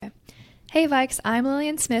Hey Vikes, I'm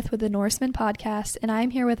Lilly Smith with the Norseman podcast, and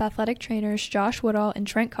I'm here with athletic trainers Josh Woodall and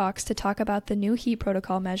Trent Cox to talk about the new heat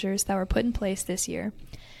protocol measures that were put in place this year.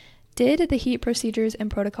 Did the heat procedures and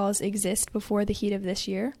protocols exist before the heat of this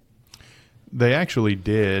year? They actually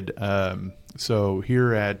did. So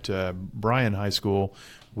here at Bryan High School,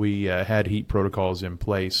 we had heat protocols in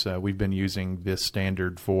place. We've been using this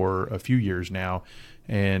standard for a few years now,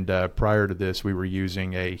 and prior to this, we were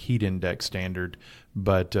using a heat index standard.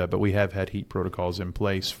 But we have had heat protocols in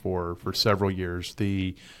place for several years.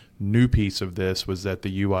 The new piece of this was that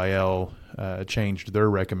the UIL changed their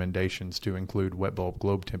recommendations to include wet bulb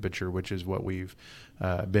globe temperature, which is what we've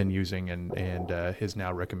been using and is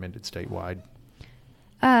now recommended statewide.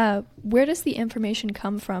 Where does the information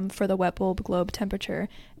come from for the wet bulb globe temperature?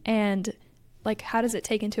 And how does it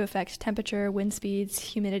take into effect temperature, wind speeds,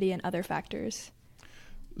 humidity, and other factors?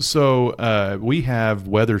 So we have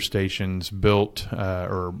weather stations built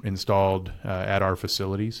or installed at our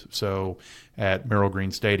facilities. So at Merrill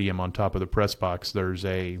Green Stadium on top of the press box, there's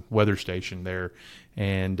a weather station there,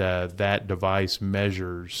 and that device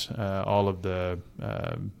measures all of the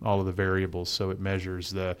variables. So it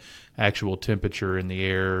measures the actual temperature in the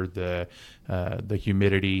air, the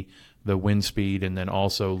humidity, the wind speed, and then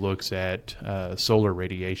also looks at solar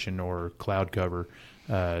radiation or cloud cover.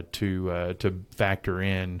 To factor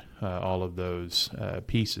in all of those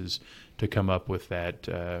pieces to come up with that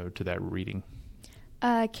to that reading.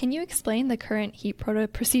 Can you explain the current heat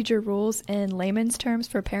procedure rules in layman's terms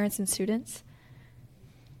for parents and students?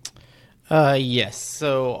 Yes.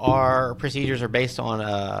 So our procedures are based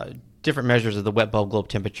on different measures of the wet bulb globe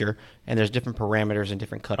temperature, and there's different parameters and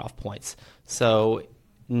different cutoff points. So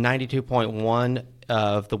 92.1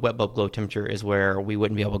 of the wet bulb globe temperature is where we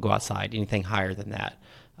wouldn't be able to go outside. Anything higher than that.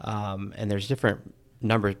 And there's different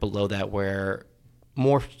numbers below that where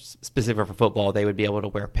more specific for football, they would be able to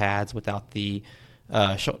wear pads without the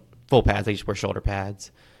full pads. They just wear shoulder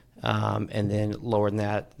pads. And then lower than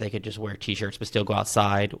that, they could just wear T-shirts but still go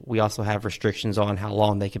outside. We also have restrictions on how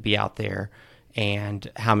long they could be out there and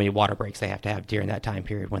how many water breaks they have to have during that time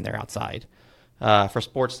period when they're outside. For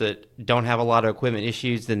sports that don't have a lot of equipment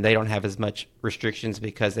issues, then they don't have as much restrictions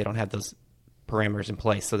because they don't have those parameters in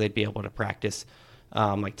place. So they'd be able to practice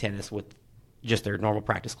like tennis with just their normal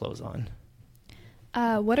practice clothes on.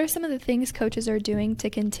 What are some of the things coaches are doing to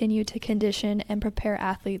continue to condition and prepare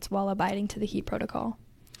athletes while abiding to the heat protocol?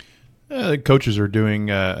 Coaches are doing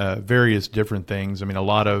various different things. I mean, a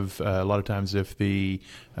lot of times, if the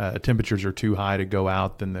temperatures are too high to go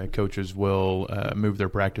out, then the coaches will move their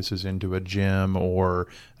practices into a gym or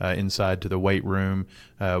inside to the weight room,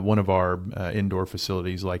 one of our indoor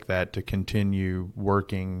facilities like that, to continue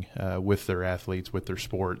working with their athletes, with their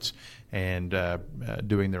sports, and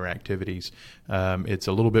doing their activities. It's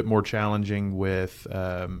a little bit more challenging with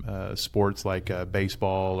sports like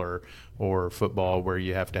baseball or football, where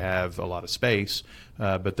you have to have a lot of space,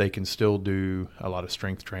 but they can still do a lot of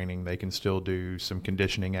strength training. They can still do some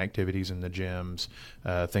conditioning activities in the gyms,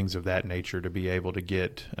 things of that nature, to be able to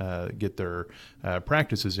get their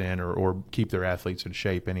practices in or keep their athletes in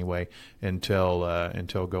shape anyway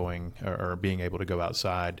until going or being able to go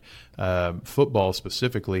outside. Football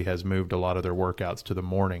specifically has moved a lot of their workouts to the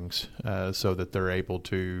mornings so that they're able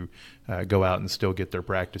to go out and still get their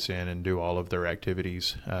practice in and do all of their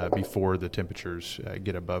activities before the temperatures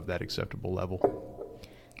get above that acceptable level.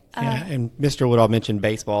 Yeah, and Mr. Woodall mentioned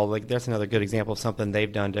baseball. That's another good example of something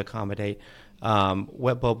they've done to accommodate.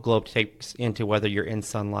 Wet bulb globe takes into whether you're in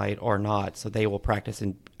sunlight or not, so they will practice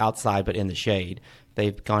outside but in the shade.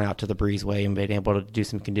 They've gone out to the breezeway and been able to do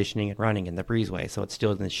some conditioning and running in the breezeway, so it's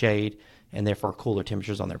still in the shade and therefore cooler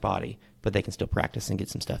temperatures on their body, but they can still practice and get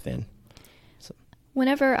some stuff in. So.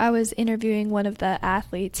 Whenever I was interviewing one of the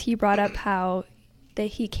athletes, he brought up how that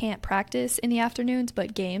he can't practice in the afternoons,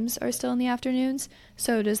 but games are still in the afternoons.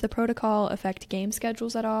 So does the protocol affect game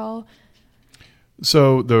schedules at all?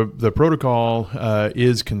 So the protocol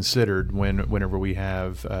is considered whenever we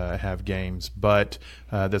have games, but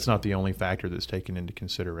that's not the only factor that's taken into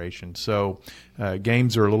consideration. So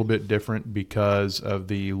games are a little bit different because of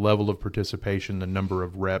the level of participation, the number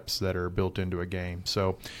of reps that are built into a game.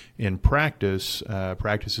 So in practice,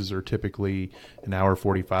 practices are typically an hour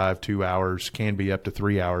 45, 2 hours, can be up to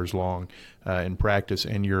 3 hours long in practice,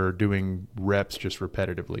 and you're doing reps just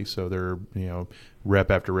repetitively. So they're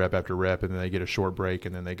rep after rep after rep, and then they get a short break,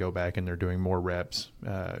 and then they go back and they're doing more reps,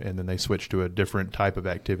 and then they switch to a different type of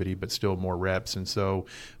activity, but still more reps. And so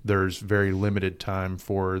there's very limited time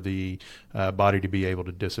for the body to be able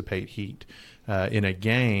to dissipate heat. in a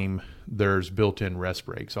game, there's built-in rest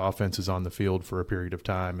breaks. Offense is on the field for a period of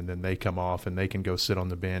time, and then they come off and they can go sit on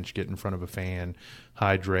the bench, get in front of a fan,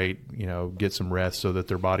 hydrate, get some rest so that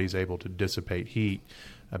their body's able to dissipate heat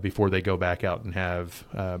before they go back out and have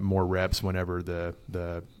more reps whenever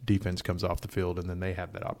the defense comes off the field, and then they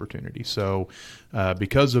have that opportunity. So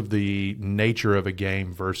because of the nature of a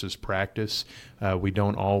game versus practice, we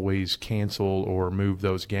don't always cancel or move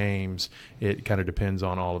those games. It kind of depends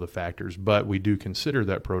on all of the factors. But we do consider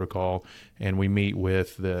that protocol, and we meet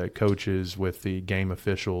with the coaches, with the game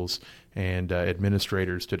officials, and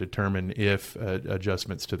administrators to determine if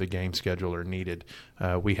adjustments to the game schedule are needed.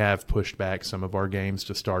 We have pushed back some of our games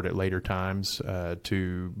to start at later times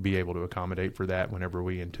to be able to accommodate for that whenever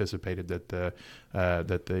we anticipated that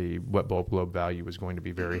the wet bulb globe value was going to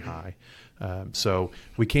be very high. So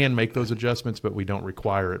we can make those adjustments, but we don't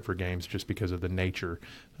require it for games just because of the nature.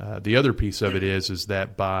 The other piece of it is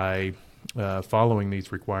that by following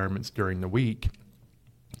these requirements during the week,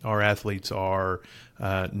 our athletes are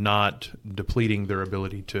not depleting their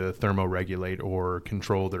ability to thermoregulate or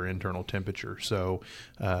control their internal temperature. So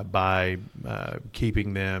by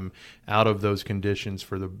keeping them out of those conditions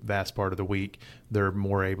for the vast part of the week, they're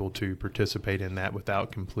more able to participate in that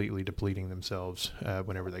without completely depleting themselves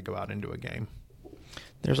whenever they go out into a game.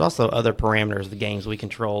 There's also other parameters of the games we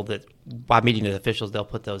control that by meeting with officials, they'll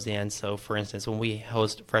put those in. So, for instance, when we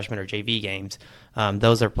host freshman or JV games,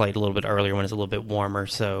 those are played a little bit earlier when it's a little bit warmer.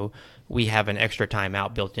 So we have an extra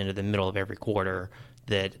timeout built into the middle of every quarter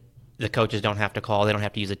that the coaches don't have to call. They don't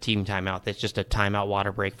have to use a team timeout. That's just a timeout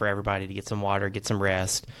water break for everybody to get some water, get some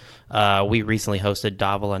rest. We recently hosted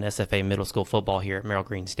Davila and SFA middle school football here at Merrill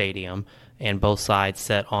Green Stadium, and both sides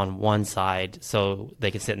sat on one side so they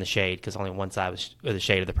could sit in the shade because only one side was the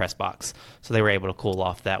shade of the press box. So they were able to cool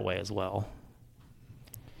off that way as well.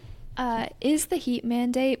 Is the heat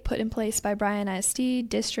mandate put in place by Bryan ISD,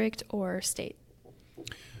 district, or state?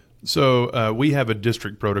 So we have a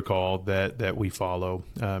district protocol that we follow.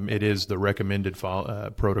 It is the recommended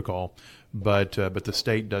protocol, but the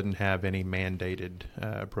state doesn't have any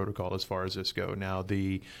mandated protocol as far as this go. Now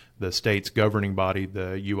the state's governing body,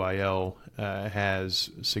 the UIL,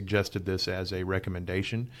 has suggested this as a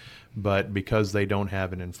recommendation, but because they don't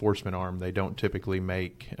have an enforcement arm, they don't typically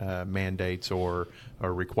make mandates or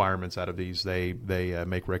requirements out of these. They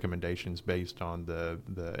make recommendations based on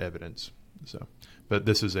the evidence. So. But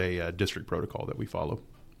this is a district protocol that we follow.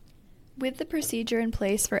 With the procedure in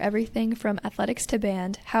place for everything from athletics to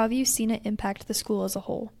band, how have you seen it impact the school as a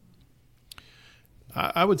whole?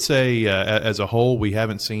 I would say as a whole, we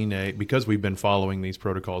haven't seen because we've been following these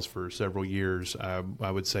protocols for several years, I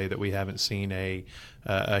would say that we haven't seen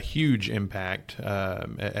a huge impact,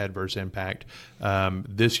 adverse impact.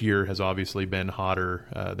 This year has obviously been hotter.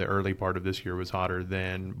 The early part of this year was hotter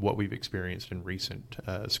than what we've experienced in recent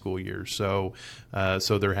school years. So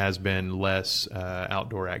there has been less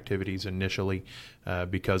outdoor activities initially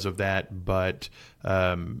because of that, but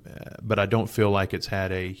I don't feel like it's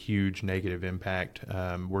had a huge negative impact.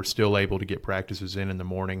 We're still able to get practices in the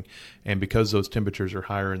morning, and because those temperatures are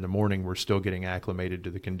higher in the morning, we're still getting acclimated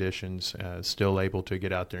to the conditions, still able to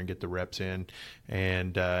get out there and get the reps in,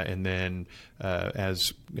 and then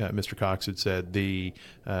as Mr. Cox had said, the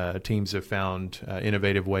teams have found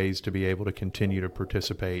innovative ways to be able to continue to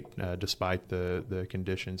participate despite the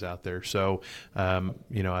conditions out there. So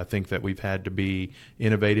I think that we've had to be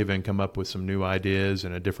innovative and come up with some new ideas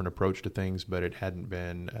and a different approach to things, but it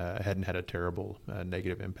hadn't had a terrible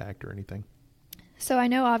negative impact or anything. So I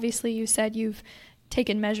know obviously you said you've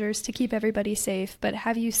taken measures to keep everybody safe, but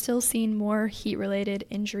have you still seen more heat-related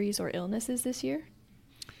injuries or illnesses this year?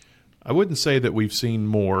 I wouldn't say that we've seen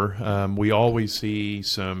more. We always see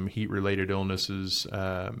some heat-related illnesses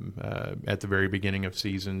at the very beginning of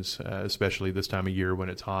seasons, especially this time of year when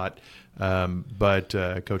it's hot. But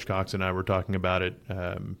Coach Cox and I were talking about it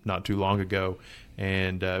not too long ago,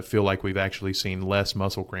 and feel like we've actually seen less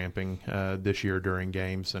muscle cramping this year during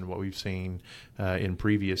games than what we've seen in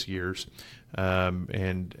previous years.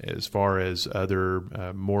 And as far as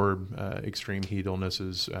other more extreme heat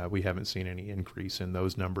illnesses, we haven't seen any increase in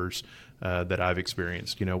those numbers that I've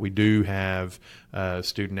experienced. We do have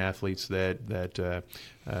student athletes that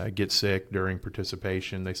get sick during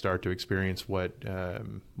participation. They start to experience what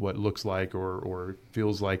looks like or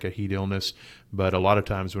feels like a heat illness. But a lot of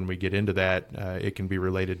times when we get into that, it can be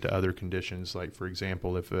related to other conditions. Like, for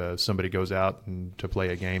example, if somebody goes out to play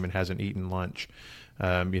a game and hasn't eaten lunch,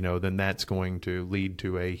 then that's going to lead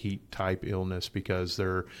to a heat-type illness because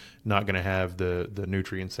they're not going to have the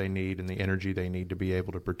nutrients they need and the energy they need to be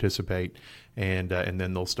able to participate, and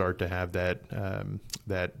then they'll start to have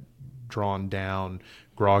that drawn down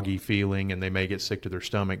groggy feeling, and they may get sick to their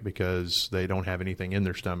stomach because they don't have anything in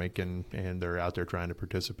their stomach, and they're out there trying to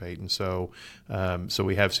participate. And so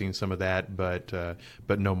we have seen some of that, but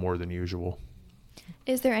no more than usual.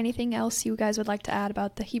 Is there anything else you guys would like to add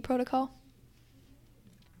about the heat protocol?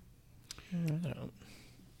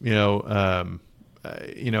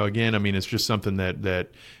 Again, I mean, it's just something that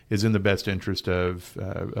is in the best interest of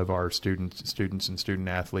our students and student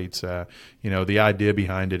athletes. The idea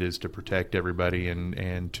behind it is to protect everybody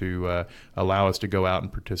and to allow us to go out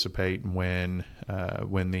and participate when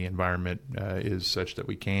the environment is such that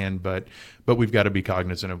we can. But we've got to be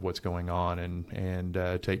cognizant of what's going on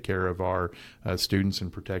and take care of our students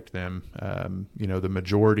and protect them. The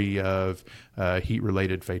majority of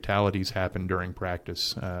heat-related fatalities happen during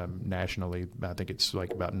practice nationally. I think it's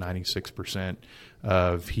like about 96%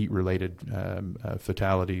 of heat-related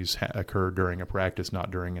fatalities occur during a practice,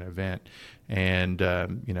 not during an event. And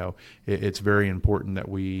it's very important that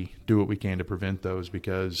we do what we can to prevent those,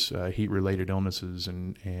 because heat-related illnesses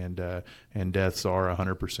and deaths are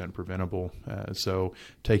 100% preventable. So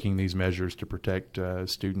taking these measures to protect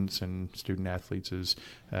students and student athletes is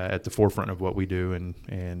at the forefront of what we do,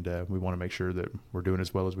 and we want to make sure that we're doing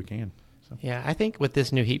as well as we can. So. Yeah, I think with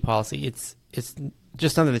this new heat policy, it's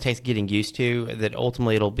just something that takes getting used to, that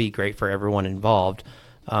ultimately it'll be great for everyone involved.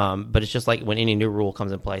 But it's just like when any new rule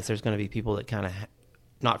comes in place, there's going to be people that kind of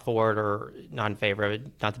not for it or not in favor of it,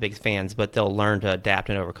 not the biggest fans, but they'll learn to adapt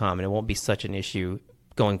and overcome, and it won't be such an issue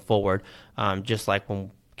going forward. Just like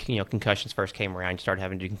when concussions first came around, you started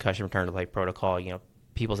having to do concussion return to play protocol.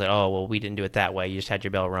 People said, "Oh, well, we didn't do it that way. You just had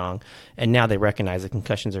your bell wrong." And now they recognize that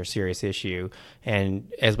concussions are a serious issue.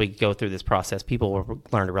 And as we go through this process, people will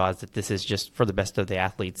learn to realize that this is just for the best of the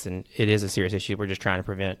athletes, and it is a serious issue. We're just trying to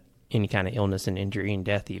prevent any kind of illness and injury and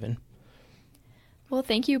death even. Well,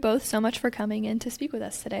 thank you both so much for coming in to speak with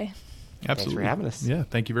us today. Absolutely. Thanks for having us. Yeah,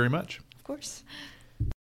 thank you very much. Of course.